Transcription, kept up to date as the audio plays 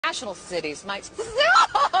international cities might...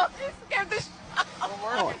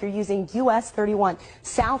 If you're using US 31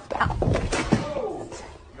 southbound,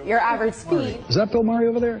 your average speed. Is that Bill Murray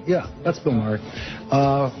over there? Yeah, that's Bill Murray.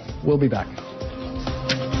 We'll be back.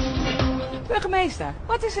 Burgemeester,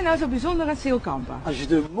 wat is er nou zo bijzonder aan Zeilkampen? Als je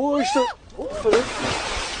de mooiste opvulling...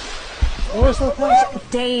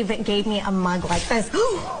 Dave gave me a mug like this.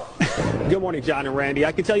 Good morning, John and Randy.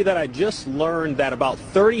 I can tell you that I just learned that about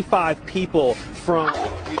 35 people from...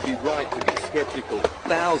 You'd be right to be skeptical.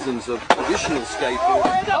 Thousands of additional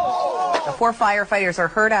skateboarders. The 4 firefighters are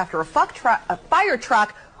hurt after a fire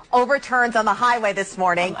truck overturns on the highway this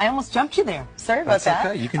morning. I almost jumped you there. Sorry about that.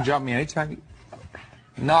 Okay, you can jump me anytime.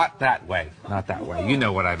 Not that way. Not that way. You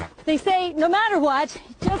know what I meant. They say no matter what,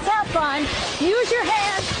 just have fun, use your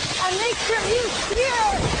hands, and make sure you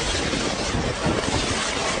steer